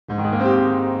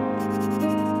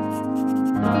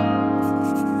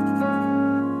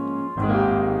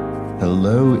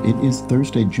Hello, it is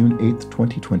Thursday, June 8th,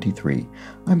 2023.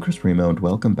 I'm Chris Remo, and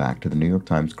welcome back to the New York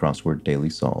Times Crossword Daily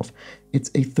Solve. It's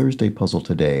a Thursday puzzle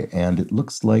today, and it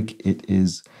looks like it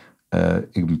is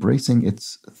embracing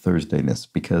its Thursdayness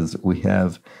because we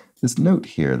have this note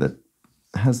here that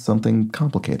has something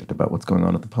complicated about what's going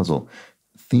on at the puzzle.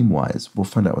 Theme-wise, we'll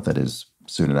find out what that is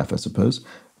soon enough, I suppose.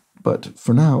 But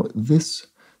for now, this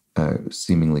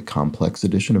seemingly complex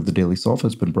edition of the Daily Solve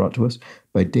has been brought to us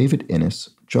by David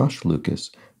Innes, Josh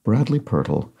Lucas, Bradley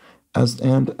Pirtle,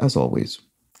 and as always,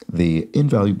 the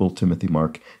invaluable Timothy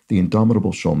Mark, the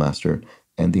indomitable Shoalmaster,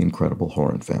 and the incredible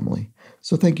Horan family.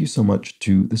 So thank you so much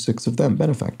to the six of them,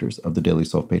 benefactors of the Daily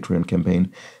Solve Patreon campaign.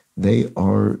 They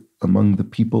are among the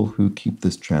people who keep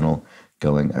this channel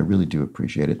going. I really do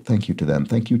appreciate it. Thank you to them.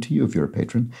 Thank you to you if you're a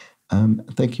patron.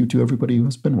 Thank you to everybody who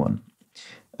has been one.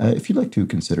 If you'd like to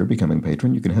consider becoming a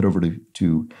patron, you can head over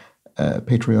to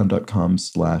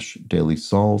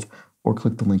patreon.com/dailysolve or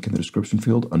click the link in the description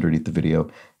field underneath the video,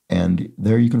 and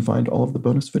there you can find all of the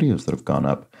bonus videos that have gone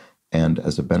up. And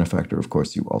as a benefactor, of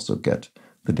course, you also get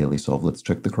the Daily Solve Let's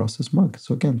Check the Crosses mug.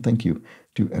 So again, thank you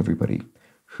to everybody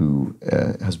who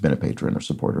has been a patron or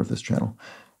supporter of this channel.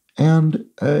 And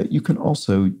you can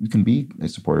be a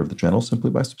supporter of the channel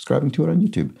simply by subscribing to it on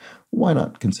YouTube. Why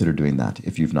not consider doing that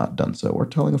if you've not done so, or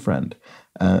telling a friend?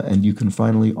 And you can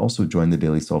finally also join the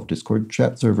Daily Solve Discord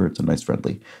chat server. It's a nice,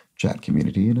 friendly chat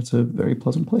community, and it's a very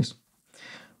pleasant place.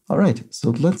 All right,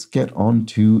 so let's get on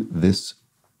to this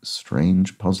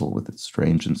strange puzzle with its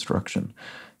strange instruction.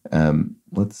 I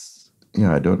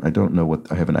don't know what,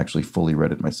 I haven't actually fully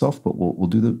read it myself, but we'll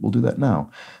do that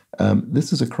now.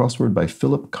 This is a crossword by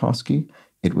Philip Kosky.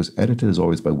 It was edited, as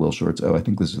always, by Will Shorts. Oh, I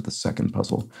think this is the second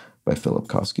puzzle by Philip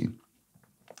Kosky.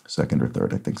 Second or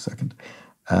third, I think second.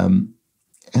 And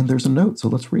there's a note, so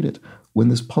let's read it. When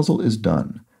this puzzle is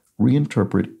done,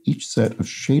 reinterpret each set of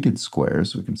shaded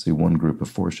squares. We can see one group of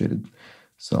 4 shaded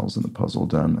cells in the puzzle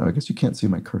done. Oh, I guess you can't see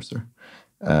my cursor.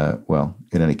 Well,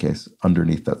 in any case,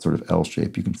 underneath that sort of L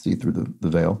shape, you can see through the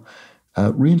veil.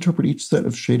 Reinterpret each set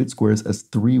of shaded squares as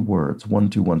 3 words, 1,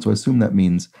 2, 1. So I assume that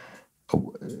means,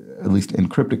 at least in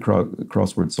cryptic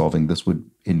crossword solving, this would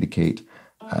indicate,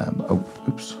 a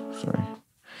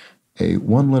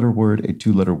 1-letter word, a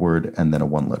 2-letter word, and then a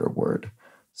 1-letter word.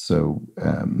 So,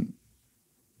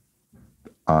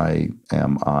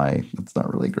 that's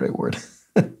not really a great word.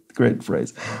 Great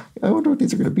phrase. I wonder what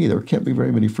these are going to be. There can't be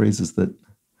very many phrases that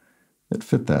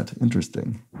fit that.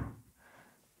 Interesting.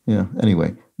 Yeah,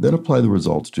 anyway, then apply the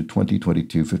results to 20,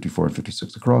 22, 54, and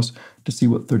 56 across to see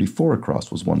what 34 across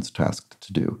was once tasked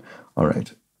to do. All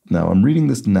right, now I'm reading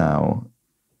this now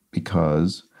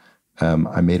because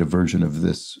I made a version of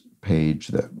this page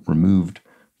that removed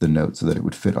the note so that it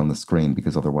would fit on the screen,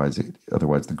 because otherwise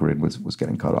the grid was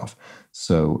getting cut off.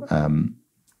 So I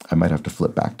might have to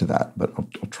flip back to that, but I'll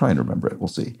try and remember it. We'll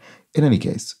see. In any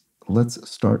case, let's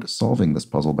start solving this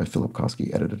puzzle by Philip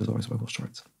Kosky, edited as always by Will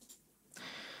Shorts.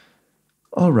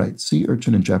 All right, sea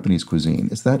urchin in Japanese cuisine.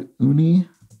 Is that uni?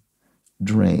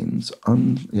 Drains.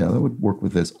 Yeah, that would work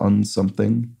with this.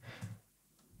 Something.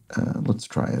 Let's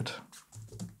try it.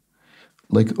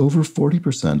 Like over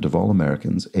 40% of all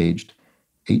Americans aged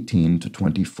 18 to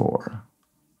 24.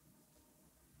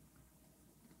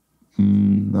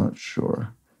 Not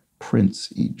sure.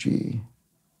 Prince, e.g.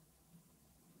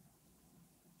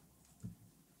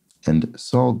 And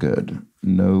Saul good.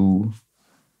 No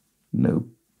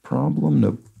problem,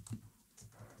 no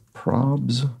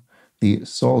probs. The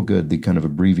Saul good, the kind of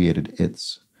abbreviated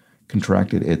its,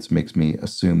 contracted its, makes me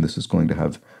assume this is going to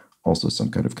have also some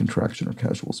kind of contraction or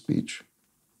casual speech.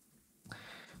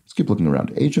 Let's keep looking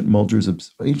around. Agent Mulder's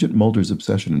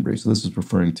obsession in brief. So this is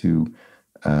referring to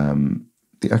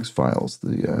the X-Files,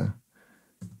 the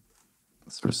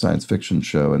sort of science fiction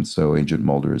show, and so Agent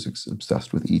Mulder is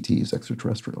obsessed with ETs,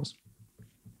 extraterrestrials.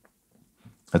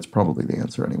 That's probably the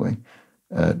answer anyway.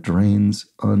 Drains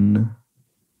I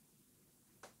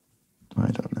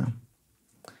don't know.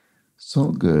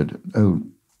 So good. Oh,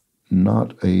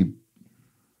 not a,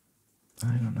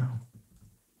 I don't know.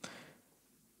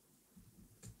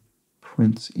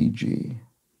 Prince, e.g.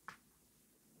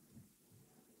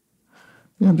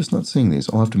 Yeah, I'm just not seeing these.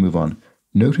 I'll have to move on.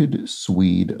 Noted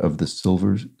Swede of the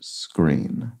silver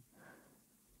screen.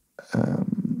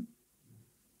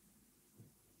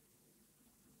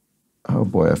 Oh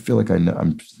boy, I feel like I know.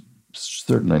 I'm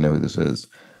certain I know who this is,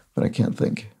 but I can't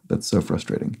think. That's so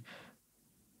frustrating.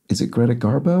 Is it Greta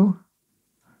Garbo?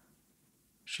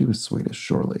 She was Swedish,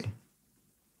 surely.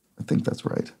 I think that's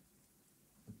right.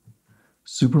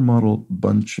 Supermodel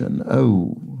Bunchen.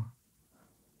 Oh.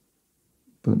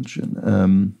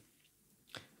 Bunchen.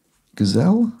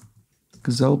 Gazelle?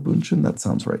 Gesellbündchen, that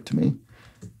sounds right to me.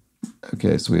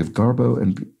 Okay, so we have Garbo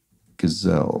and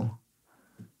Gazelle.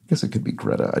 I guess it could be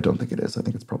Greta. I don't think it is. I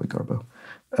think it's probably Garbo.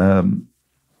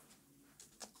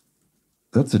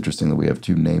 That's interesting that we have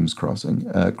two names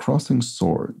crossing. Crossing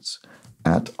swords.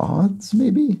 At odds,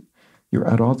 maybe? You're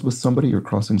at odds with somebody, you're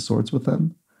crossing swords with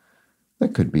them?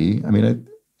 That could be. I mean,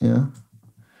 yeah.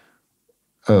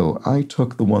 Oh, I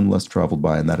took the one less traveled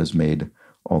by, and that has made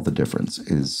all the difference,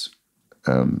 is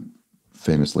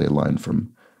famously a line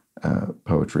from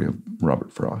poetry of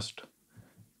Robert Frost.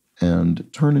 And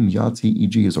turn in Yahtzee,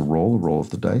 e.g., is a roll of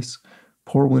the dice.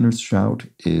 Poor winner's shout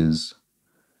is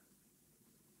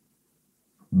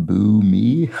boo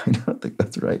me. I don't think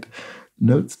that's right.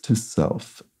 Notes to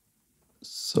self.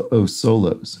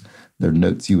 Solos. They're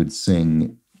notes you would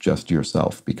sing just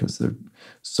yourself because they're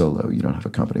solo. You don't have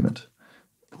accompaniment.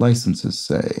 Licenses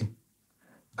say,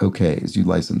 okays. You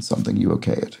license something, you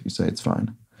okay it. You say it's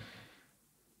fine.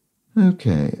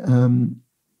 Okay.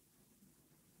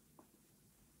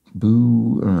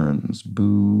 Boo earns.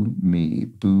 Boo me.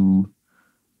 Boo.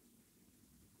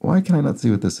 Why can I not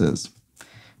see what this is?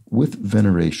 With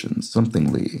veneration.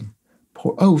 Somethingly.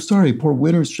 Poor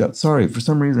winner's shout. Sorry, for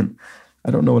some reason,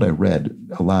 I don't know what I read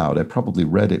aloud. I probably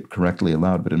read it correctly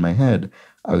aloud, but in my head,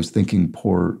 I was thinking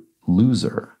poor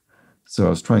loser. So I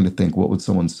was trying to think, what would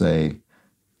someone say?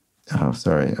 Oh,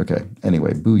 sorry. Okay.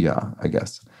 Anyway, booyah, I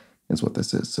guess, is what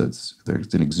this is. So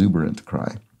there's an exuberant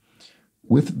cry.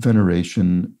 With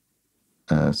veneration,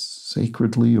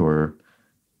 sacredly, or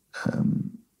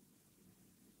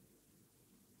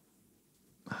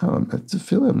I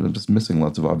feel like I'm just missing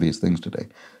lots of obvious things today.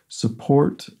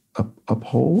 Support,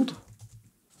 uphold.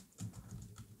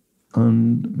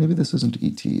 Maybe this isn't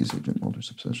ET's, Agent Mulder's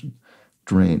obsession.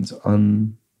 Drains,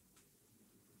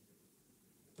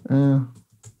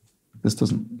 this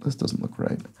doesn't look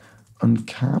right.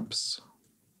 Uncaps.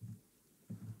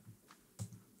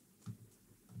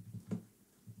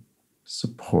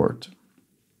 Support.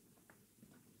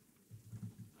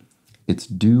 It's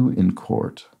due in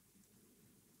court.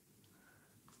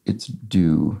 It's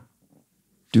due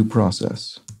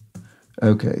process.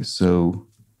 Okay, so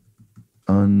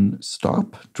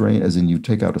unstop, drain, as in you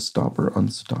take out a stopper,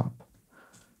 unstop.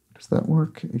 Does that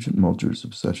work? Agent Mulder's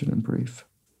obsession in brief.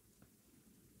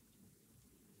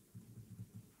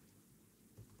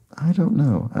 I don't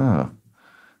know.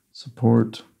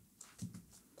 Support.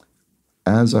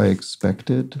 As I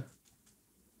expected.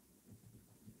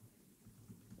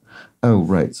 Oh,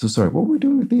 right. So sorry, what were we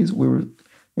doing with these? We were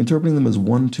interpreting them as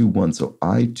 1, 2, 1. So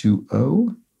I to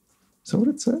O. Is that what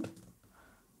it said?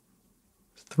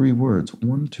 3 words.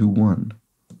 1, 2, 1.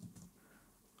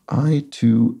 I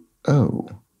to O.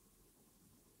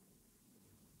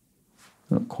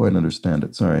 I don't quite understand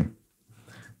it. Sorry.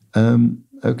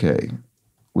 Okay.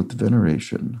 With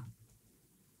veneration.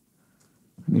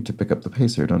 I need to pick up the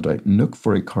pace here, don't I? Nook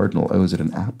for a cardinal. Oh, is it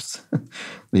an apse?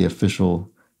 The official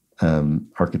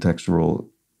architectural,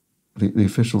 the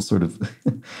official sort of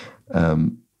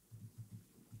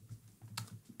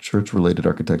church-related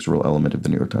architectural element of the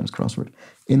New York Times crossword.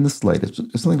 In the slightest.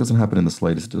 If something doesn't happen in the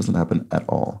slightest, it doesn't happen at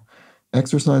all.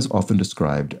 Exercise often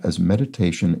described as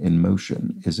meditation in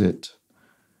motion. Is it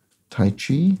Tai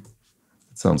Chi? It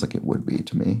sounds like it would be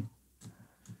to me.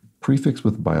 Prefix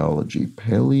with biology.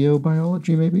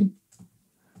 Paleobiology, maybe?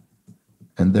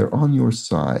 And they're on your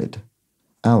side.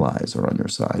 Allies are on your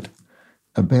side.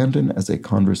 Abandon as a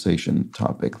conversation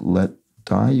topic. Let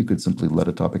die. You could simply let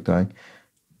a topic die.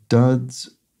 Duds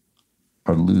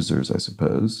are losers, I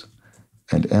suppose.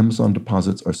 And Amazon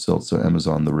deposits are silt, so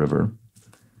Amazon the river.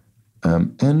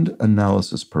 And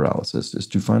analysis paralysis is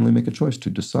to finally make a choice, to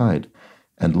decide.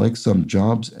 And like some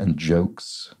jobs and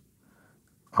jokes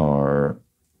are...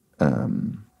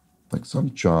 like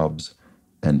some jobs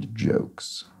and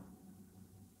jokes.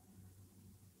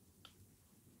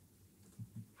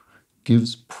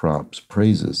 Gives props,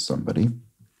 praises somebody.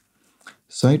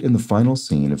 Sight in the final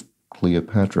scene of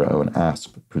Cleopatra, an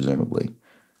asp, presumably,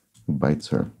 who bites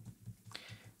her.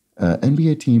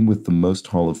 NBA team with the most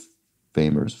Hall of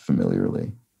Famers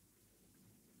familiarly.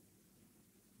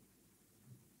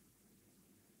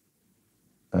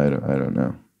 I don't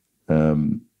know.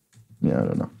 Yeah, I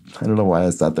don't know. I don't know why I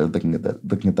sat there looking at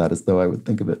that as though I would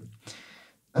think of it.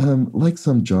 Like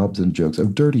some jobs and jokes. Oh,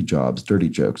 dirty jobs, dirty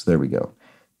jokes. There we go.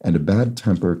 And a bad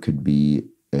temper could be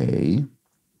a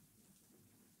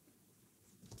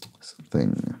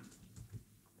something.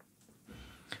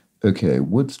 Okay,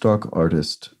 Woodstock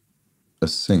artist, a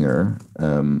singer.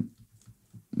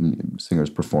 Singers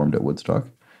performed at Woodstock.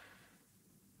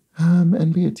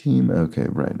 NBA team. Okay,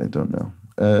 right. I don't know.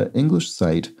 English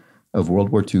site. of World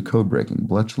War II code breaking,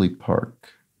 Bletchley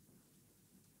Park.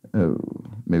 Oh,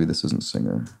 maybe this isn't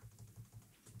Singer.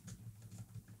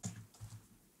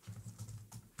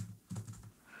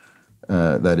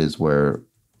 That is where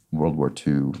World War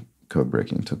II code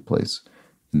breaking took place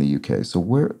in the UK.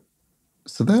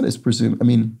 So that is presumed. I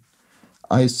mean,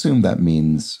 I assume that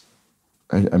means.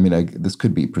 This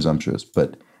could be presumptuous,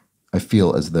 but I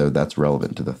feel as though that's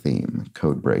relevant to the theme,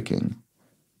 code breaking.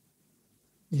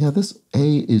 Yeah, this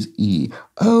A is E.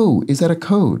 Oh, is that a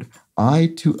code?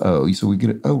 I to O. So we get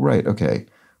it. Oh, right. Okay.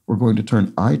 We're going to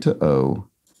turn I to O,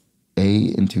 A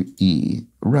into E.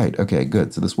 Right. Okay,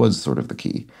 good. So this was sort of the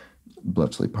key.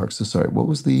 Bletchley Park. So sorry, what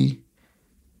was the...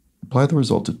 Apply the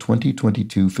result to 20,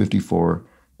 22, 54,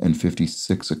 and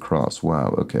 56 across.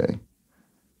 Wow, okay.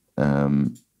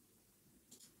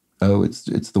 Oh,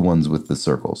 it's the ones with the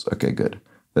circles. Okay, good.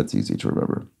 That's easy to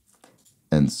remember.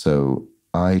 And so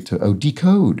I to O,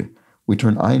 decode. We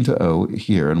turn I into O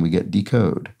here and we get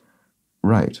decode.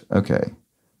 Right, okay.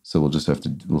 So we'll have to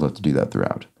do that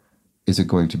throughout. Is it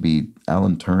going to be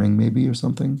Alan Turing maybe or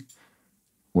something?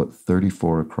 What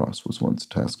 34 across was once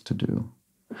tasked to do?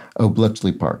 Oh,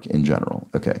 Bletchley Park in general.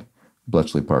 Okay.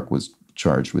 Bletchley Park was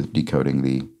charged with decoding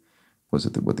the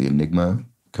Enigma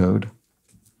code?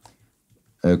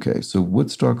 Okay, so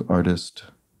Woodstock artist,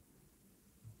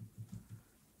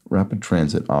 rapid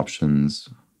transit options.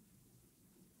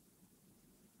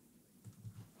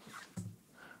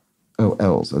 Oh,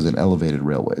 L's, as in elevated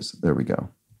railways. There we go.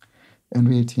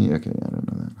 NVAT, okay, I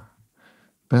don't know that.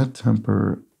 Bad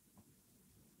temper.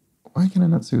 Why can I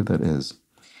not see what that is?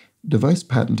 Device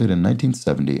patented in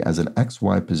 1970 as an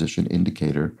XY position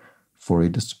indicator for a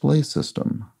display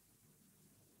system.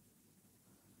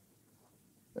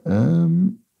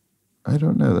 I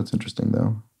don't know. That's interesting,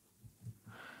 though.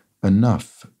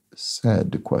 Enough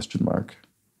said, question mark.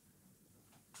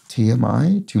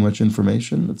 TMI, too much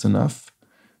information, that's enough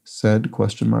said,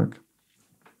 question mark.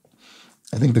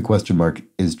 I think the question mark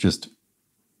is just,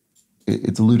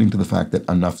 it's alluding to the fact that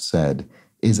enough said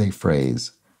is a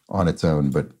phrase on its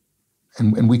own,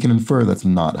 and we can infer that's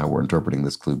not how we're interpreting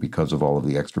this clue because of all of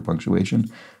the extra punctuation,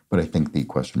 but I think the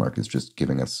question mark is just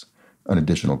giving us an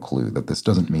additional clue that this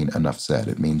doesn't mean enough said.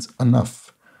 It means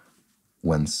enough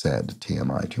when said,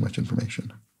 TMI, too much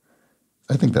information.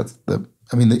 I think that's the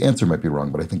answer might be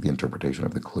wrong, but I think the interpretation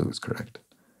of the clue is correct.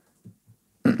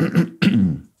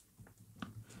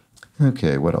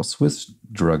 Okay, what else? Swiss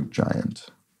drug giant.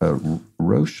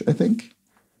 Roche, I think.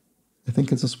 I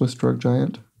think it's a Swiss drug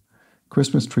giant.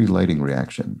 Christmas tree lighting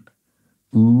reaction.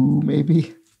 Ooh,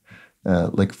 maybe?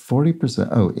 Like 40%.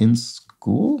 Oh, in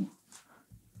school?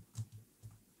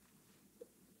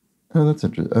 Oh, that's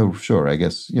interesting. Oh, sure. I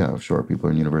guess, yeah, sure. People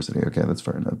are in university. Okay, that's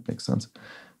fair enough. Makes sense.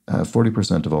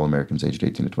 40% of all Americans aged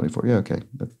 18 to 24. Yeah, okay.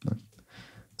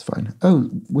 That's fine. Oh,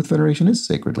 with veneration is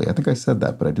sacredly. I think I said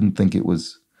that, but I didn't think it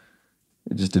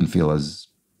just didn't feel as,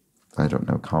 I don't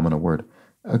know, common a word.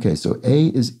 Okay, so A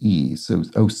is E.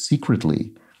 So,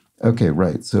 secretly. Okay,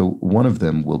 right. So one of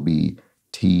them will be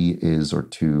T is or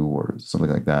to or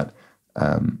something like that.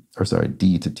 Or sorry,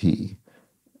 D to T.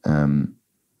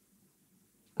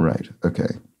 Right,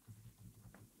 okay.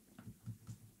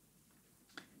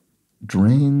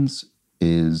 Drains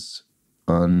is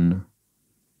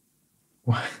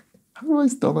How do I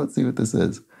still not see what this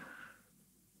is?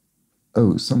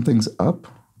 Oh, something's up?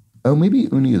 Oh, maybe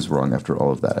uni is wrong after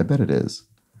all of that. I bet it is.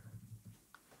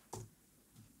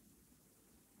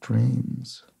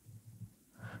 Drains.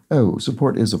 Oh,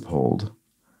 support is uphold.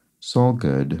 Sol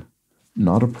good.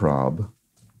 Not a prob.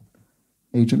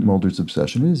 Agent Mulder's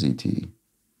obsession is ET.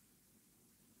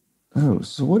 Oh,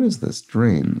 so what is this?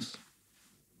 Drains.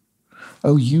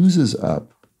 Oh, uses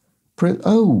up.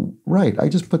 Oh, right. I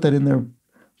just put that in there.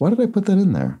 Why did I put that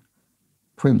in there?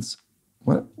 Prince.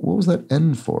 What was that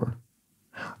N for?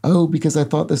 Oh, because I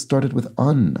thought this started with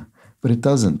un, but it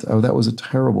doesn't. Oh, that was a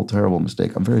terrible, terrible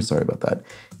mistake. I'm very sorry about that.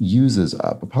 Uses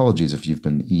up. Apologies if you've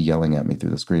been yelling at me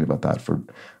through the screen about that for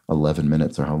 11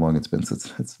 minutes or how long it's been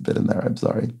since it's been in there. I'm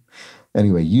sorry.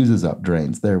 Anyway, uses up,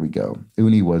 drains. There we go.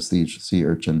 Uni was the sea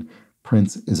urchin.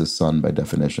 Prince is a son by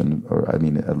definition, or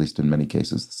at least in many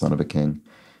cases, the son of a king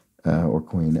or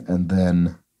queen. And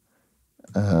then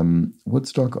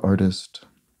Woodstock artist.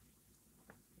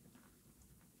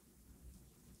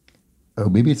 Oh,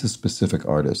 maybe it's a specific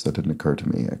artist. That didn't occur to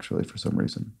me, actually, for some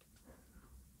reason.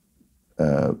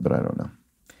 But I don't know.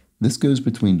 This goes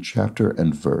between chapter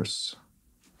and verse.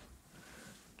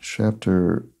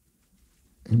 Chapter,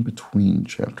 in between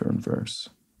chapter and verse.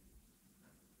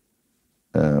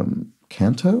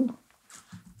 Canto?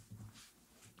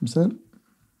 Is that?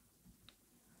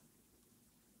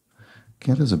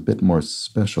 Kant is a bit more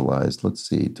specialized. Let's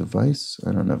see. Device.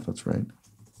 I don't know if that's right.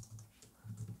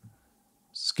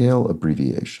 Scale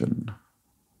abbreviation.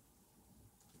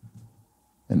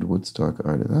 And Woodstock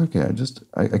art. Okay,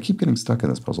 I keep getting stuck in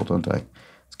this puzzle, don't I?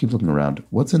 Let's keep looking around.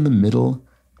 What's in the middle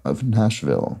of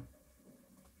Nashville?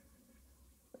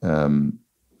 A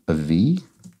V?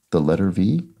 The letter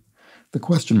V? The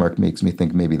question mark makes me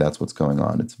think maybe that's what's going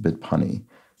on. It's a bit punny.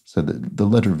 So the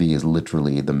letter V is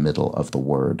literally the middle of the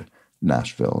word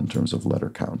Nashville in terms of letter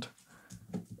count.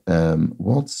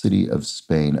 Walled city of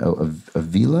Spain. Oh,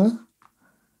 Avila,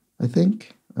 I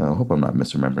think. I hope I'm not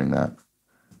misremembering that.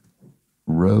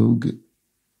 Rogue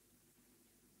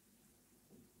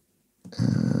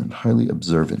and highly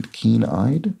observant.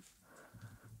 Keen-eyed.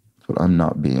 That's what I'm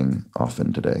not being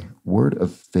often today. Word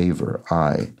of favor.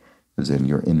 I, as in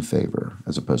you're in favor,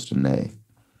 as opposed to nay.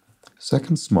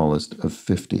 Second smallest of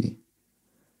 50.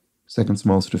 Second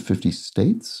smallest of 50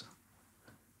 states?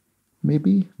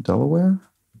 Maybe? Delaware?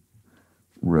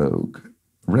 Rogue.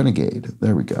 Renegade.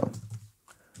 There we go.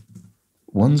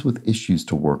 Ones with issues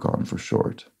to work on for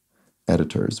short.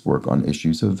 Editors work on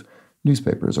issues of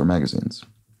newspapers or magazines.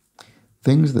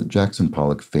 Things that Jackson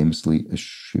Pollock famously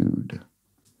eschewed.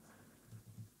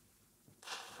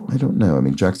 I don't know. I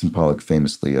mean, Jackson Pollock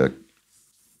famously a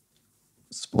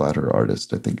splatter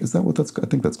artist, I think. Is that what that's called? I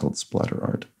think that's called splatter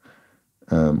art.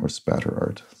 Or spatter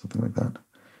art, something like that.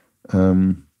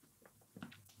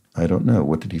 I don't know.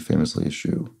 What did he famously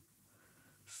eschew?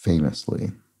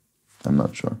 Famously. I'm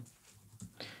not sure.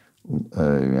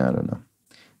 Yeah, I don't know.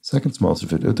 Second smallest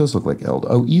of it. It does look like Eld.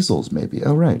 Oh, easels, maybe.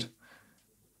 Oh, right.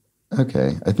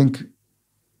 Okay. I think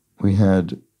we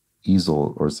had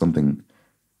easel or something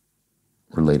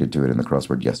related to it in the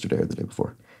crossword yesterday or the day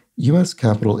before. U.S.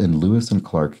 Capitol in Lewis and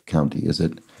Clark County. Is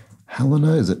it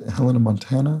Helena? Is it Helena,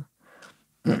 Montana?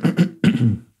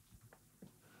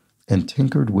 And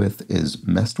tinkered with is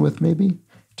messed with, maybe?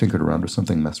 Tinkered around or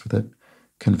something, messed with it.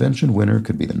 Convention winner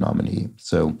could be the nominee.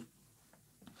 So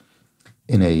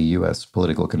in a U.S.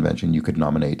 political convention, you could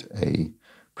nominate a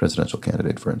presidential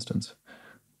candidate, for instance.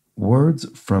 Words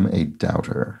from a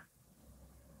doubter.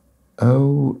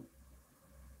 Oh,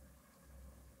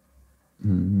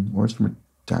 words from a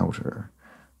doubter.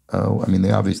 Oh, I mean,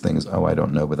 the obvious thing is, oh, I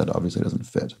don't know, but that obviously doesn't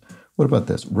fit. What about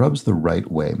this? Rubs the right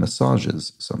way,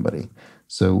 massages somebody.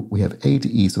 So we have A to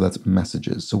E, so that's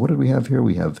messages. So what did we have here?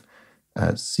 We have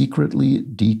secretly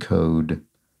decode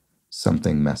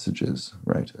something messages,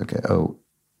 right? Okay, oh,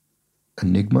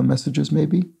 enigma messages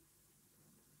maybe?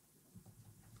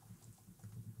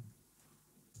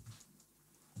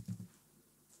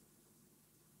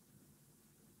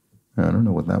 I don't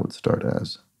know what that would start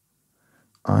as.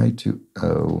 I to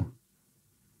O,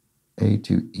 A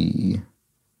to E.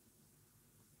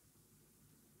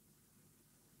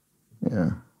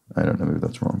 Yeah, I don't know, maybe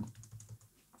that's wrong.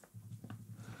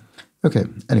 Okay,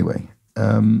 anyway,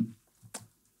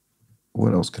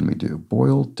 what else can we do?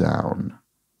 Boil down.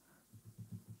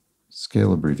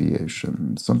 Scale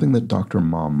abbreviation, something that Dr.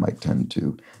 Mom might tend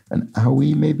to. An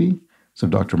owie, maybe? So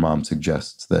Dr. Mom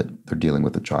suggests that they're dealing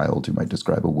with a child who might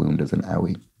describe a wound as an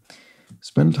owie.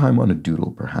 Spend time on a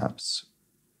doodle, perhaps.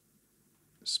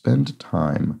 Spend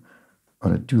time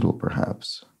on a doodle,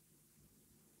 perhaps.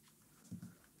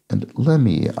 And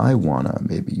Lemmy, I wanna,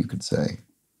 maybe you could say.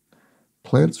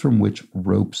 Plants from which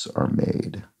ropes are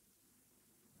made.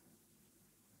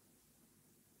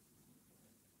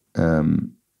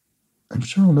 I'm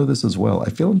sure I'll know this as well. I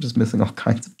feel I'm just missing all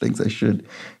kinds of things I should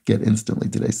get instantly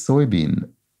today. Soybean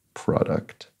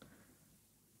product.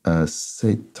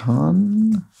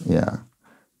 Seitan? Yeah,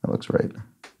 that looks right.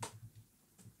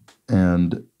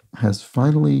 And has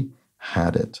finally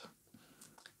had it.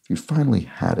 If you finally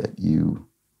had it,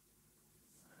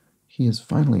 he has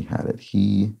finally had it.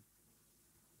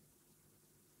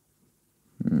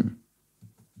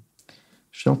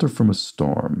 Shelter from a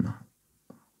storm.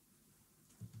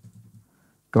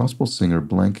 Gospel singer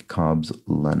Blank Cobbs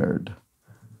Leonard.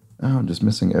 Oh, I'm just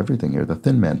missing everything here. The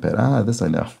Thin Man Pet. Ah, this I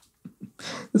know.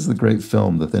 This is a great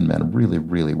film, The Thin Man. Really,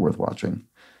 really worth watching.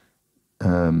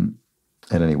 And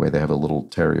anyway, they have a little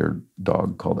terrier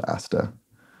dog called Asta.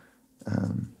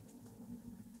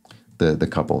 The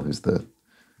couple who's the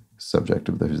subject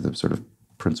of who's the sort of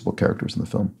principal characters in the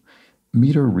film.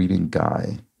 Meter reading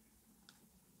guy.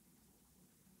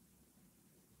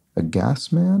 A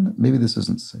gas man? Maybe this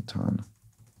isn't Satan.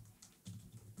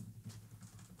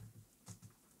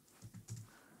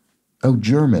 Oh,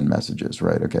 German messages,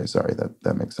 right? Okay, sorry,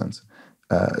 that makes sense.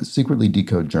 Secretly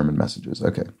decode German messages.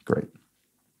 Okay, great.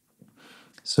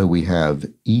 So we have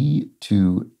we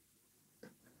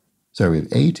have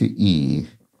A to E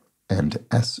and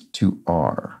S to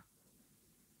R.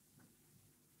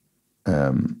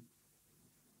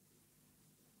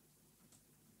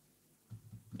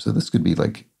 So this could be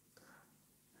like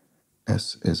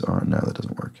S is R. No, that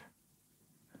doesn't work.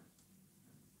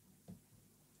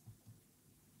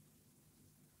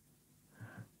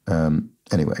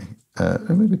 Anyway,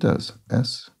 maybe it does.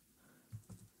 S.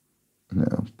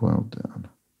 No, boiled down.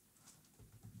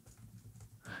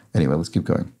 Anyway, let's keep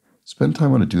going. Spend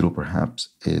time on a doodle, perhaps,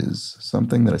 is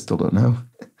something that I still don't know.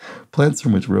 Plants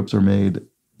from which ropes are made.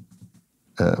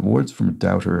 Words from a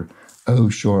doubter. Oh,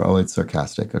 sure. Oh, it's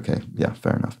sarcastic. Okay, yeah,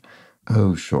 fair enough.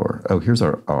 Oh, sure. Oh, here's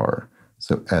our R.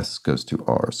 So S goes to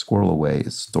R. Squirrel away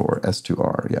is store. S to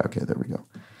R. Yeah, okay, there we go.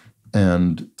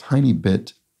 And tiny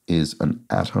bit is an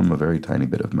atom, a very tiny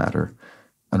bit of matter.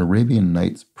 An Arabian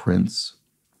Nights Prince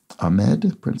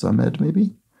Ahmed,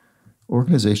 maybe?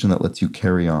 Organization that lets you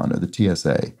carry on, or the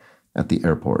TSA at the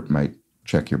airport might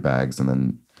check your bags and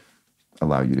then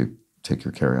allow you to take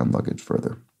your carry-on luggage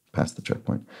further past the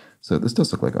checkpoint. So this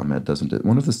does look like Ahmed, doesn't it?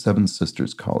 One of the Seven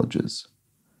Sisters colleges.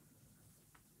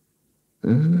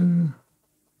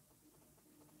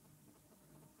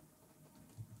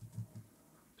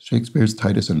 Shakespeare's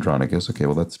Titus Andronicus. Okay,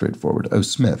 well, that's straightforward. Oh,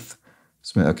 Smith.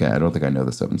 Okay, I don't think I know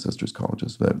the Seven Sisters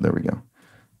colleges, but there we go.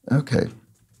 Okay,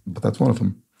 but that's one of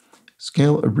them.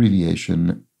 Scale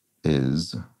abbreviation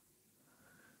is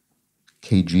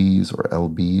kgs or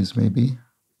lbs, maybe.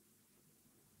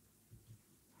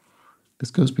 This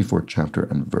goes before chapter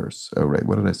and verse. Oh, right.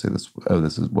 What did I say this? Oh,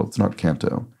 this is, well, it's not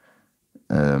canto.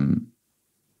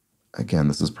 Again,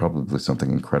 this is probably something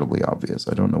incredibly obvious.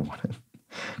 I don't know what it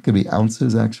could be.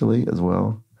 Ounces, actually, as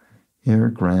well. Here,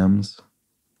 grams.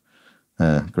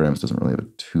 Grams doesn't really have a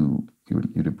two.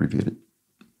 You'd abbreviate it.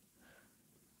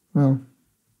 Well,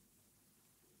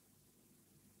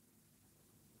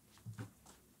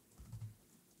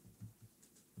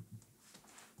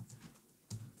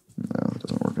 no, that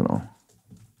doesn't work at all.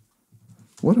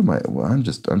 What am I? Well, I'm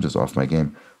just off my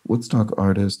game. Woodstock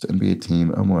artist, NBA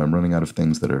team. Oh, boy, I'm running out of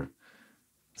things that are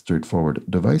straightforward.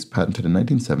 Device patented in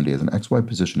 1970 as an XY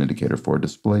position indicator for a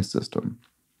display system.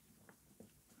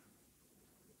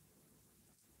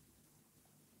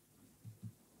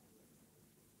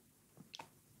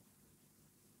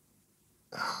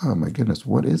 Oh my goodness,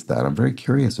 what is that? I'm very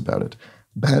curious about it.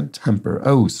 Bad temper.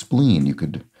 Oh, spleen. You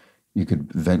could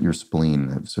vent your spleen,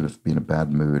 have sort of be in a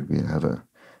bad mood,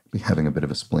 be having a bit of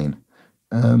a spleen.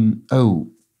 Oh,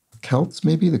 Celts,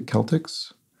 maybe the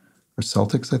Celtics or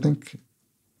Celtics, I think,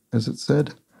 as it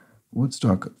said.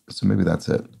 Woodstock. So maybe that's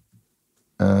it.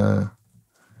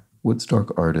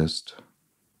 Woodstock artist.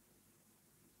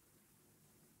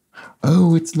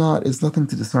 Oh, it's not. It's nothing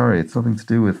to do. Sorry, it's nothing to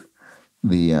do with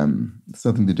the. It's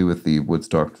nothing to do with the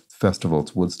Woodstock festival.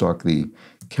 It's Woodstock, the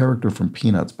character from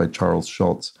Peanuts by Charles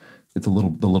Schulz. It's the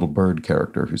little bird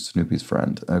character who's Snoopy's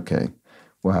friend. Okay,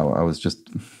 wow. I was just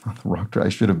on the rock. I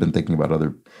should have been thinking about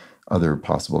other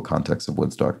possible contexts of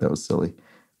Woodstock. That was silly.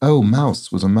 Oh,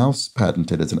 mouse. Was a mouse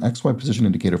patented as an XY position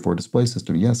indicator for a display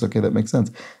system? Yes. Okay, that makes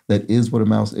sense. That is what a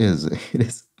mouse is. It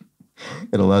is.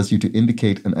 It allows you to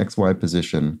indicate an XY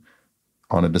position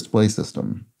on a display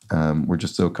system. We're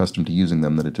just so accustomed to using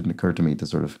them that it didn't occur to me to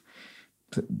sort of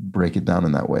break it down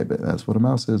in that way, but that's what a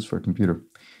mouse is for a computer.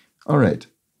 All right.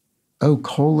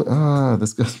 Oh,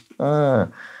 this goes,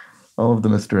 all of the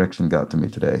misdirection got to me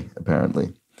today,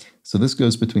 apparently. So this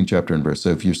goes between chapter and verse. So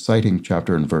if you're citing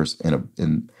chapter and verse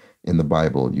in the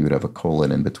Bible, you would have a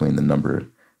colon in between the number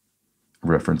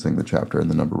referencing the chapter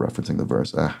and the number referencing the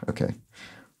verse. Okay.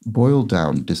 Boil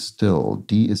down, distill,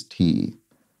 D is T.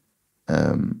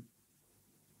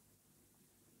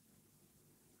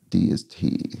 D is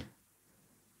T.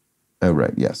 Oh,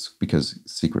 right, yes, because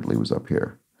secretly was up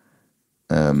here.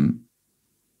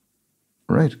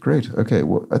 Right, great. Okay,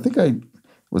 well, I think I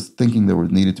was thinking there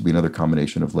needed to be another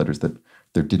combination of letters that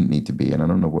there didn't need to be, and I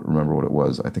don't remember what it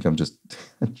was. I think I'm just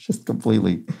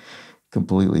completely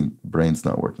brain's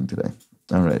not working today.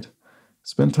 All right.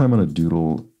 Spend time on a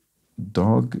doodle.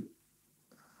 Dog.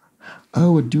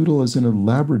 Oh, a doodle is in a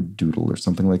labradoodle or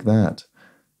something like that.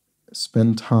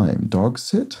 Spend time. Dog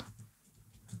sit?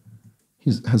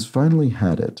 He has finally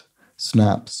had it.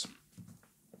 Snaps.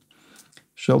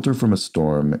 Shelter from a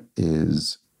storm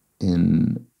is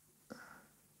in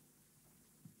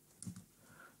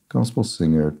gospel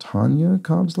singer Tanya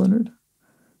Cobbs Leonard.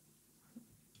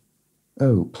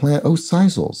 Oh,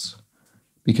 sisals.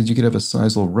 Because you could have a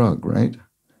sisal rug, right?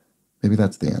 Maybe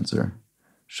that's the answer.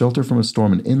 Shelter from a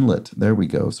storm, an inlet. There we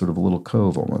go. Sort of a little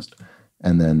cove almost.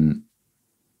 And then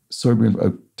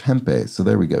soybean, tempeh. So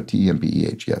there we go.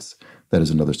 Tempeh. Yes. That is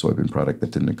another soybean product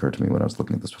that didn't occur to me when I was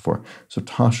looking at this before. So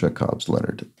Tasha Cobbs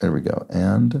Leonard. There we go.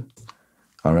 And,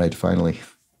 all right, finally.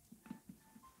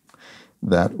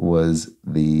 that was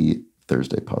the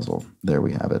Thursday puzzle. There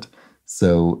we have it.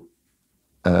 So,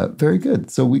 very good.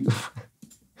 So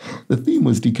the theme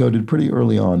was decoded pretty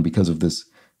early on because of this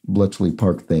Bletchley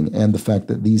Park thing and the fact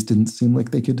that these didn't seem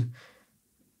like they could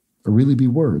really be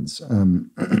words.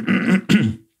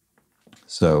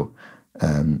 So,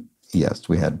 yes,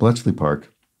 we had Bletchley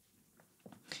Park,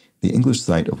 the English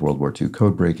site of World War II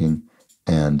code breaking,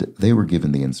 and they were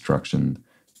given the instruction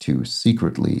to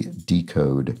secretly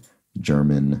decode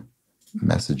German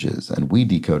messages. And we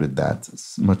decoded that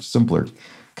much simpler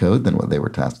code than what they were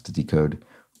tasked to decode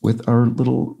with our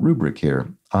little rubric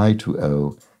here. I to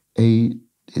O, A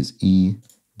is E,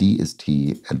 D is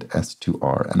T, and S to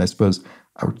R. And I suppose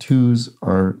our twos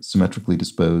are symmetrically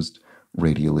disposed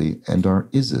radially, and our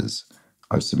ises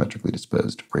are symmetrically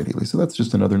disposed radially. So that's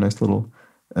just another nice little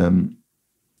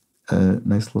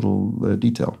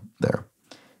detail there.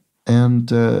 And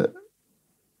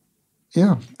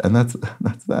yeah, and that's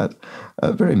that.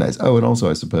 Very nice. Oh, and also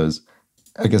I suppose,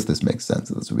 I guess this makes sense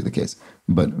that this would be the case,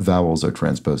 but vowels are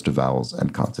transposed to vowels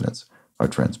and consonants are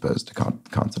transposed to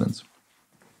consonants,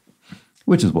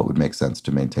 which is what would make sense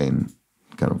to maintain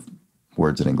kind of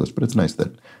words in English, but it's nice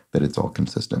that it's all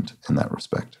consistent in that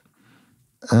respect.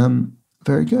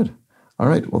 Very good. All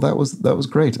right. Well, that was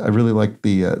great. I really liked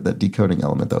that decoding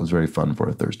element. That was very fun for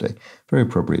a Thursday. Very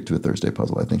appropriate to a Thursday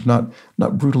puzzle, I think. Not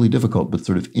brutally difficult, but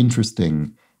sort of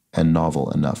interesting and novel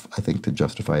enough, I think, to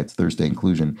justify its Thursday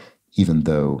inclusion, even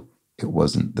though it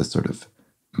wasn't the sort of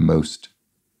most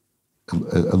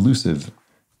elusive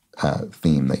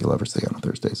theme that you'll ever see on a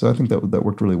Thursday. So I think that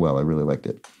worked really well. I really liked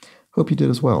it. Hope you did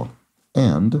as well.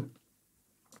 And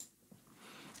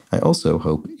I also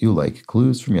hope you like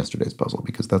clues from yesterday's puzzle,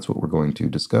 because that's what we're going to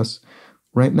discuss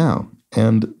right now.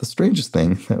 And the strangest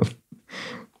thing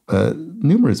that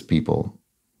numerous people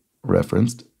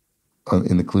referenced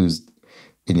in the clues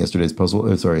in yesterday's puzzle,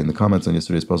 in the comments on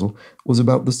yesterday's puzzle, was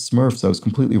about the Smurfs. I was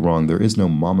completely wrong. There is no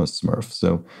Mama Smurf.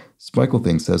 So Spikel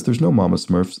Thing says there's no Mama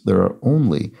Smurfs. There are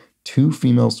only 2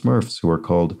 female Smurfs who are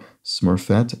called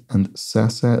Smurfette and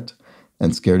Sassette.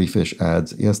 And Scaredy Fish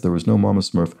adds, yes, there was no Mama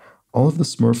Smurf. All of the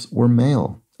Smurfs were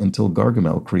male until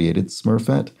Gargamel created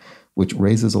Smurfette, which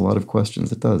raises a lot of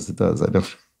questions. It does. I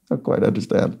don't quite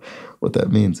understand what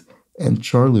that means. And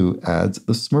Charlu adds,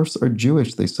 the Smurfs are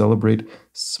Jewish. They celebrate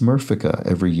Smurfica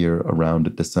every year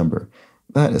around December.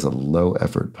 That is a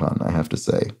low-effort pun, I have to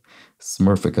say.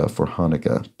 Smurfica for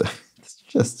Hanukkah. It's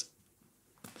just...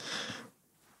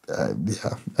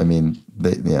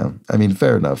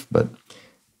 fair enough, but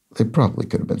they probably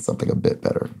could have been something a bit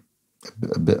better.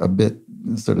 A bit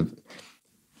sort of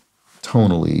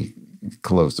tonally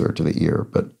closer to the ear,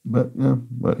 but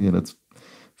it's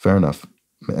fair enough.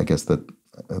 I guess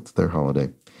that's their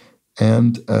holiday.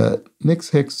 And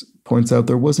Nix Hicks points out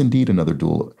there was indeed another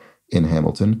duel in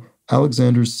Hamilton.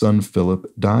 Alexander's son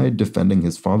Philip died defending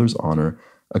his father's honor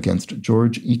against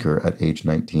George Eaker at age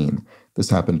 19.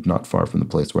 This happened not far from the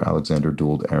place where Alexander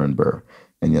dueled Aaron Burr.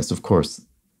 And yes, of course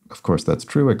that's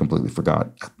true. I completely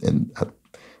forgot at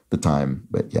the time,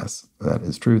 but yes, that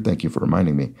is true. Thank you for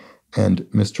reminding me. And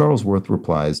Miss Charlesworth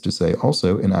replies to say,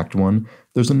 also, in Act 1,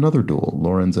 there's another duel,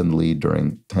 Lawrence and Lee,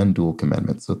 during 10 duel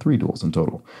commandments, so 3 duels in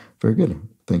total. Very good.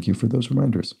 Thank you for those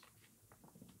reminders.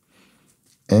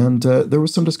 And there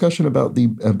was some discussion about the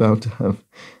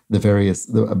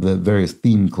various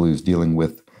theme clues dealing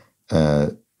with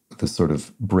the sort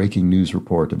of breaking news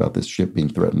report about this ship being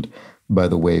threatened by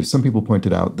the waves. Some people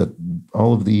pointed out that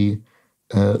all of the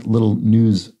little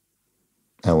news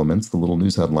elements, the little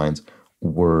news headlines,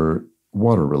 were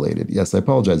water-related. Yes, I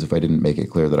apologize if I didn't make it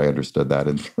clear that I understood that,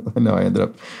 and I know I ended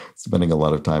up spending a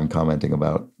lot of time commenting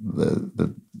about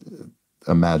the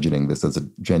imagining this as a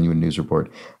genuine news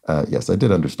report. Yes, I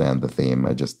did understand the theme.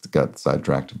 I just got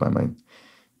sidetracked by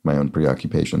my own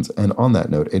preoccupations. And on that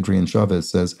note, Adrian Chavez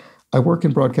says, I work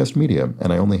in broadcast media,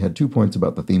 and I only had 2 points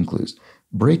about the theme clues.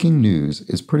 Breaking news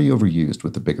is pretty overused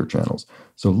with the bigger channels,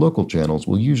 so local channels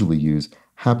will usually use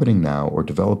happening now or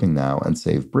developing now and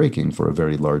save breaking for a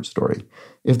very large story.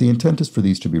 If the intent is for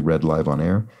these to be read live on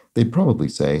air, they'd probably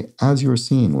say, as you're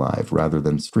seeing live, rather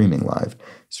than streaming live.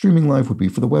 Streaming live would be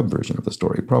for the web version of the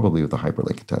story, probably with a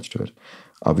hyperlink attached to it.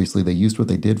 Obviously, they used what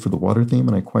they did for the water theme,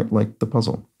 and I quite liked the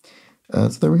puzzle. So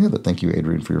there we have it. Thank you,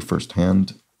 Adrian, for your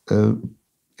first-hand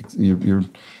your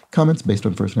comments based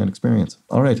on first-hand experience.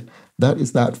 All right, that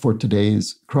is that for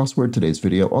today's crossword, today's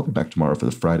video. I'll be back tomorrow for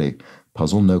the Friday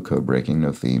puzzle. No code breaking,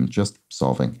 no theme, just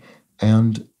solving.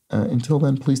 And until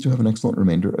then, please do have an excellent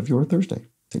remainder of your Thursday.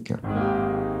 Take care.